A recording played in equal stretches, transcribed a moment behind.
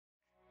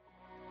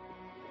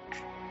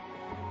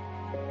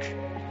Hey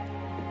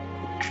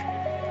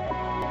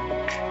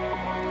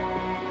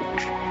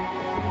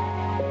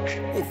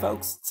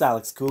folks, it's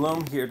Alex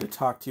Coulomb here to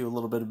talk to you a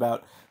little bit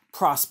about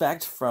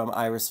Prospect from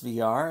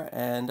IrisVR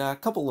and a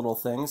couple little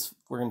things.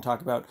 We're going to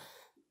talk about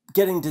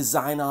getting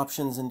design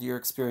options into your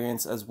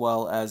experience as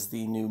well as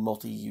the new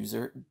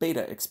multi-user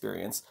beta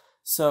experience.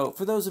 So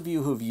for those of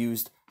you who've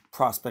used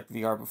Prospect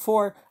VR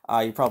before,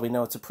 you probably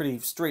know it's a pretty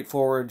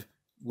straightforward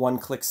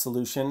one-click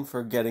solution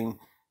for getting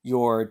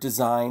your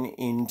design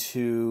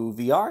into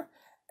VR.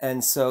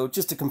 And so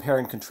just to compare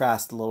and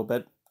contrast a little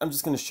bit, I'm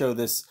just going to show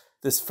this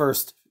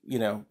first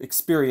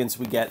experience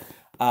we get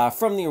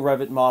from the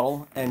Revit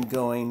model and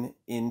going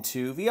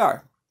into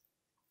VR.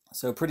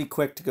 So pretty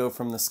quick to go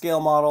from the scale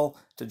model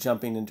to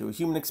jumping into a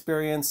human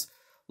experience,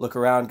 look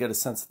around, get a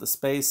sense of the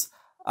space.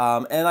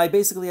 And I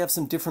basically have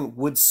some different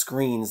wood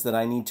screens that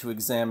I need to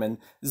examine.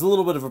 There's a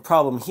little bit of a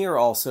problem here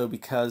also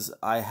because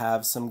I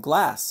have some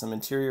glass, some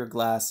interior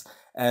glass,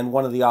 and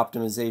one of the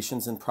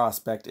optimizations in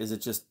Prospect is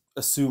it just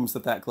assumes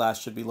that that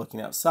glass should be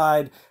looking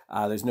outside.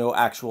 There's no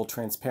actual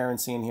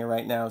transparency in here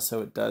right now,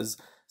 so it does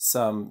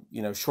some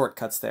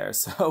shortcuts there.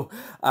 So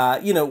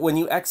when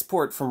you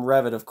export from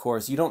Revit, of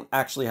course, you don't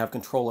actually have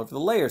control over the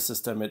layer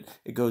system.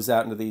 It goes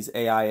out into these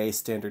AIA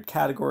standard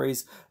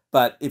categories.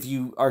 But if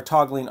you are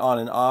toggling on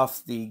and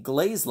off the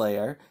glaze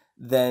layer,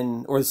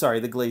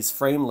 the glaze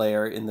frame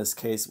layer in this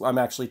case, I'm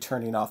actually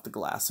turning off the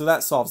glass. So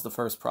that solves the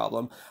first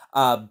problem.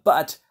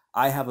 But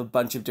I have a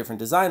bunch of different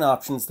design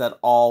options that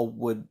all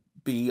would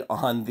be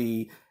on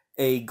the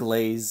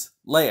glaze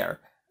layer.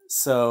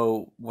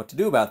 So what to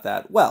do about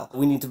that? Well,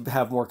 we need to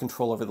have more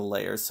control over the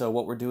layers. So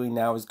what we're doing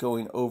now is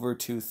going over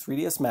to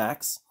 3ds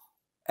Max.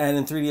 And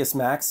in 3ds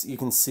Max, you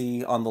can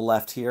see on the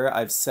left here,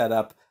 I've set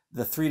up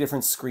the 3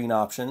 different screen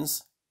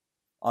options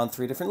on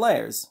 3 different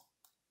layers.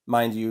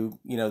 Mind you,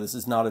 this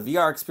is not a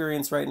VR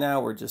experience right now.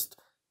 We're just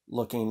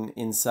looking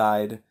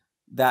inside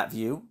that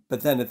view.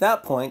 But then at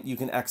that point, you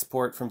can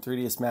export from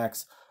 3ds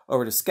Max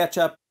over to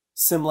Sketchup.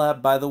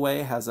 SimLab, by the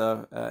way, has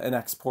an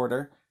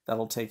exporter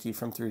that'll take you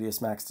from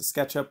 3ds Max to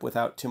Sketchup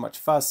without too much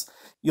fuss.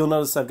 You'll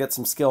notice I've got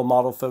some scale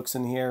model folks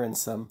in here and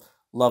some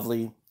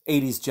lovely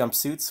 80s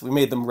jumpsuits. We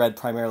made them red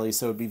primarily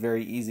so it'd be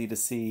very easy to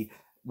see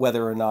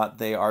whether or not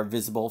they are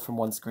visible from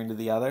one screen to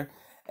the other.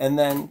 And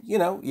then, you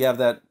have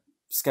that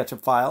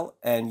Sketchup file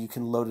and you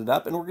can load it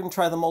up. And we're going to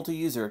try the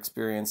multi-user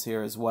experience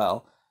here as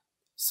well.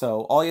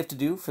 So all you have to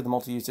do for the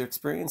multi-user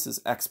experience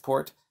is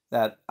export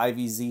that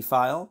IVZ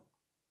file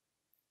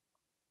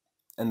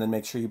and then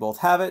make sure you both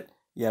have it.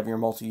 You have your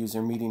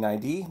multi-user meeting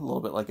ID, a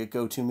little bit like a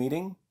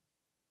GoToMeeting.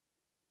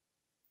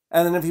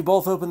 And then if you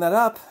both open that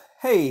up,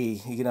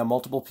 hey, you can have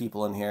multiple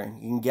people in here.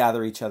 You can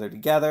gather each other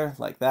together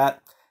like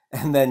that.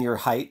 And then your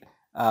height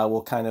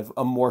will kind of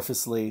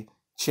amorphously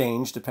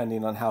change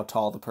depending on how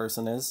tall the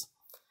person is.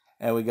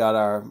 And we got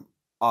our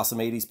awesome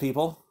 80s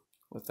people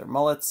with their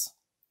mullets.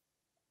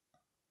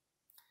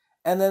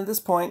 And then at this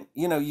point,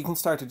 you can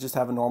start to just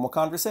have a normal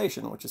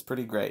conversation, which is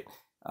pretty great.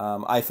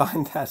 I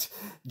find that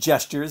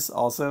gestures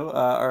also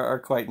are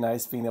quite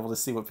nice, being able to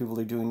see what people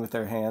are doing with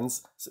their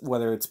hands,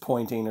 whether it's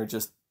pointing or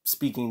just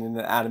speaking in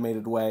an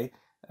animated way,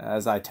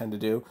 as I tend to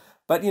do.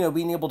 But,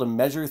 being able to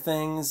measure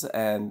things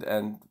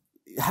and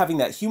having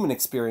that human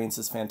experience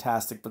is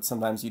fantastic, but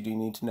sometimes you do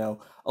need to know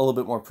a little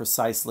bit more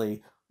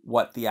precisely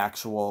what the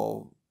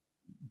actual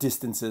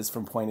distance is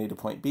from point A to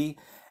point B.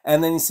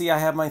 And then you see I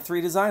have my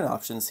 3 design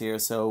options here.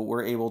 So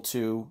we're able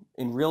to,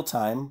 in real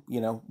time,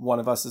 one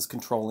of us is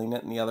controlling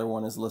it and the other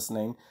one is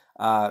listening,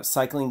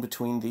 cycling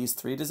between these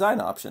 3 design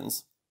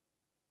options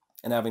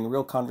and having a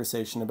real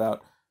conversation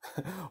about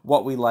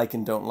what we like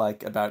and don't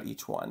like about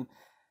each one.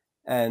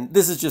 And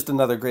this is just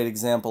another great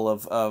example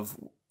of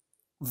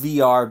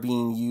VR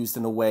being used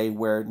in a way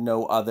where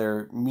no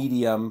other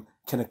medium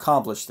can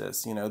accomplish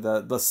this.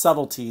 The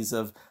subtleties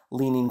of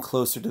leaning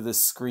closer to the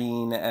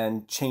screen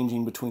and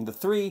changing between the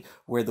 3,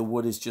 where the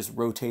wood is just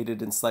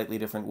rotated in slightly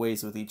different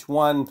ways with each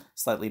one,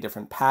 slightly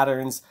different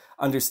patterns,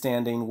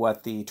 understanding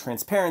what the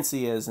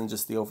transparency is and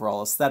just the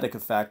overall aesthetic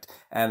effect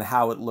and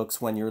how it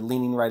looks when you're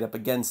leaning right up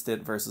against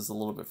it versus a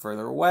little bit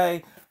further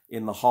away,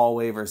 in the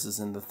hallway versus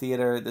in the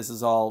theater. This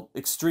is all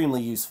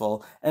extremely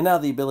useful. And now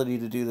the ability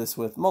to do this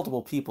with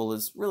multiple people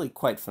is really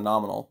quite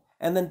phenomenal.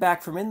 And then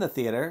back from in the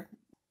theater,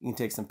 you can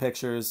take some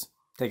pictures,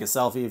 take a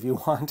selfie if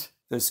you want.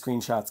 Those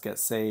screenshots get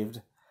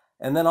saved.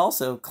 And then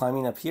also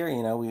climbing up here,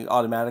 we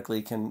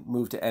automatically can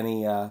move to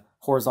any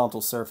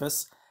horizontal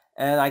surface.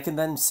 And I can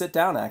then sit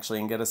down actually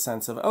and get a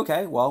sense of,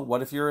 okay, well,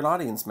 what if you're an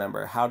audience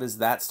member? How does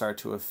that start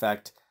to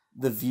affect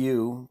the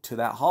view to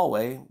that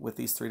hallway with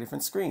these 3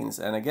 different screens?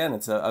 And again,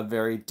 it's a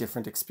very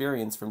different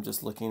experience from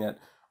just looking at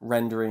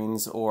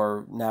renderings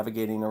or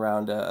navigating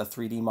around a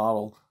 3D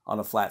model on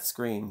a flat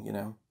screen,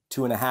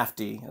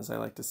 2.5D, as I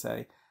like to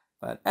say.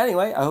 But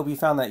anyway, I hope you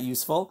found that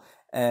useful.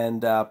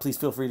 And please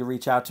feel free to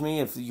reach out to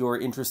me if you're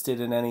interested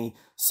in any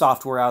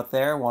software out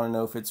there, want to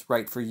know if it's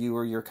right for you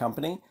or your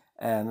company.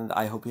 And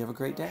I hope you have a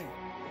great day.